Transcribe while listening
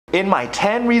In my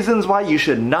 10 reasons why you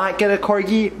should not get a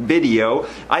Corgi video,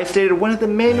 I stated one of the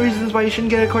main reasons why you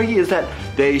shouldn't get a Corgi is that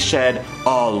they shed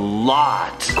a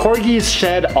lot. Corgis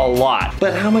shed a lot.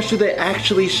 But how much do they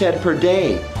actually shed per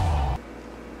day?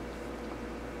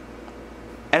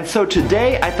 And so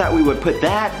today I thought we would put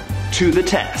that to the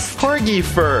test. Corgi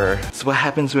fur. So what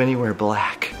happens when you wear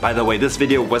black? By the way, this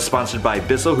video was sponsored by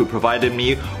Bissell, who provided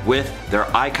me with their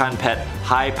Icon Pet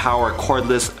high power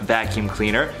cordless vacuum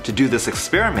cleaner to do this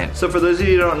experiment. So for those of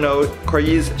you who don't know,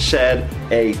 Corgis shed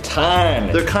a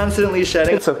ton. They're constantly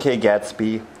shedding. It's okay,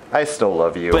 Gatsby. I still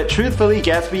love you. But truthfully,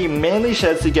 Gatsby mainly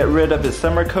sheds to get rid of his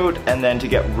summer coat and then to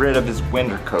get rid of his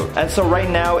winter coat. And so right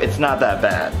now, it's not that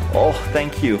bad. Oh,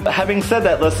 thank you. Having said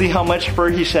that, let's see how much fur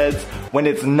he sheds when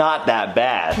it's not that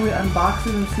bad. Can we unbox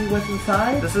it and see what's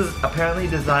inside? This is apparently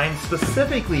designed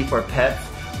specifically for pets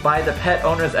by the pet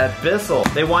owners at Bissell.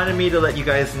 They wanted me to let you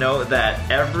guys know that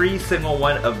every single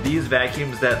one of these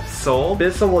vacuums that's sold,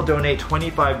 Bissell will donate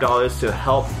 $25 to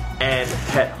help end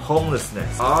pet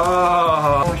homelessness.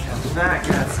 Oh, look at that,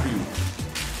 Gatsby.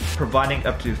 Providing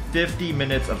up to 50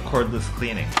 minutes of cordless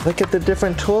cleaning. Look at the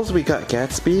different tools we got,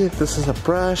 Gatsby. This is a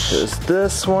brush. There's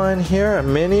this one here, a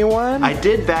mini one. I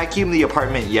did vacuum the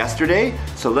apartment yesterday,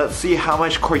 so let's see how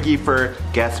much Corgi fur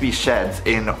Gatsby sheds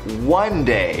in one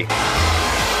day.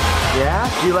 Yeah?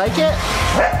 Do you like it?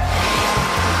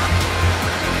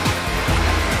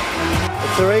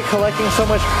 It's already collecting so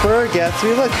much fur,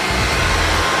 Gatsby. Look.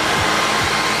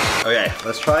 Okay,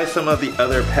 let's try some of the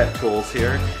other pet tools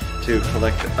here to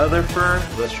collect other fur.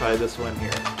 Let's try this one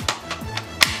here.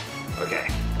 Okay.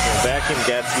 Vacuum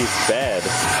Gatsby's bed.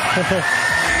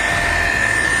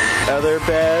 Other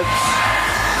beds.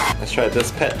 Let's try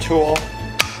this pet tool.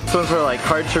 This one's for like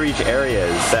hard to reach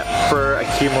areas that fur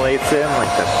accumulates in, like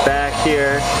the back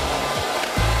here.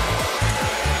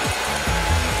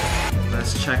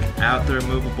 Let's check out the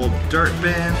removable dirt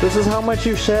bin. This is how much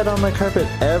you shed on the carpet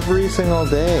every single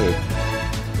day.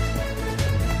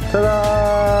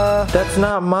 Ta-da! That's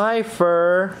not my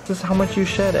fur. This is how much you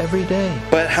shed every day.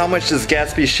 But how much does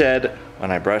Gatsby shed when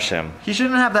I brush him? He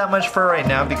shouldn't have that much fur right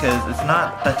now because it's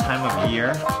not that time of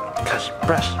year. Brush,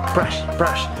 brush, brush,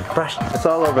 brush, brush. It's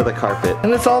all over the carpet.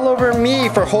 And it's all over me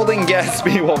for holding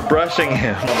Gatsby while brushing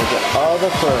him. All the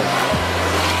fur.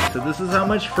 So this is how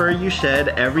much fur you shed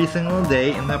every single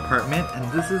day in the apartment,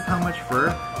 and this is how much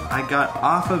fur I got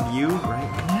off of you right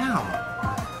now.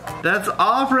 That's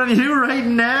all from you right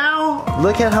now?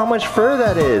 Look at how much fur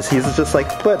that is. He's just like,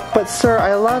 but sir,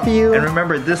 I love you. And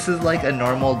remember, this is like a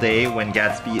normal day when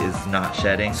Gatsby is not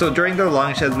shedding. So during their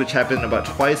long sheds, which happen about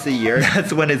twice a year,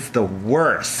 that's when it's the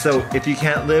worst. So if you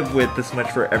can't live with this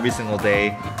much fur every single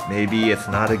day, maybe it's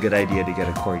not a good idea to get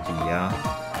a Corgi, yeah?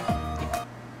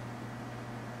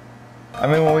 I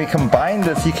mean, when we combine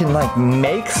this, you can like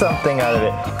make something out of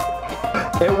it.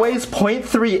 It weighs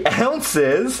 0.3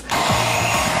 ounces.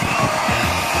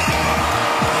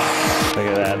 Look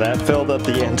at that, that filled up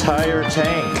the entire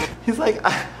tank. He's like,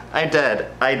 I'm dead,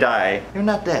 I die. You're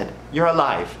not dead, you're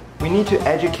alive. We need to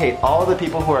educate all the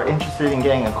people who are interested in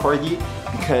getting a Corgi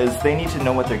because they need to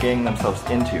know what they're getting themselves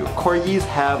into. Corgis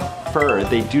have fur,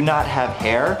 they do not have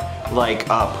hair like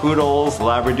poodles,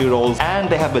 labradoodles, and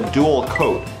they have a dual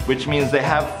coat, which means they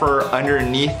have fur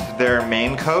underneath their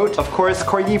main coat. Of course,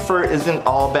 Corgi fur isn't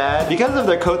all bad. Because of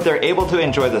their coat, they're able to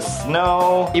enjoy the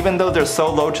snow. Even though they're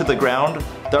so low to the ground,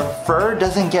 their fur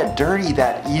doesn't get dirty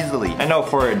that easily. I know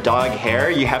for a dog hair,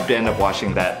 you have to end up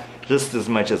washing that just as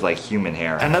much as like human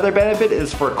hair. Another benefit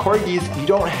is for Corgis, you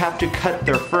don't have to cut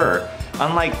their fur.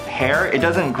 Unlike hair, it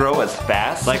doesn't grow as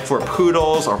fast. Like for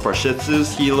poodles or for shih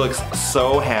tzus, he looks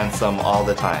so handsome all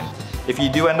the time. If you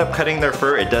do end up cutting their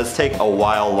fur, it does take a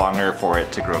while longer for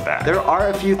it to grow back. There are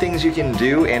a few things you can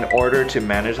do in order to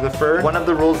manage the fur. One of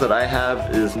the rules that I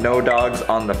have is no dogs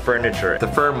on the furniture. The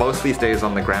fur mostly stays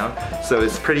on the ground, so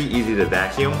it's pretty easy to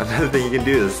vacuum. Another thing you can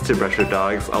do is to brush your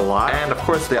dogs a lot. And of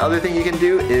course, the other thing you can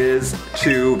do is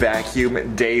to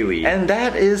vacuum daily. And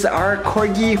that is our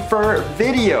Corgi fur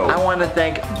video. I want to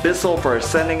thank Bissell for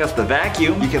sending us the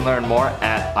vacuum. You can learn more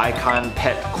at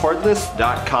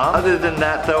iconpetcordless.com. Other than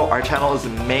that though, our channel is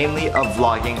mainly a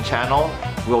vlogging channel.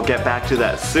 We'll get back to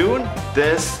that soon.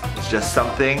 This is just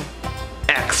something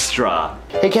extra.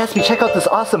 Hey Gatsby, check out this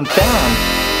awesome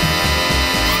fan.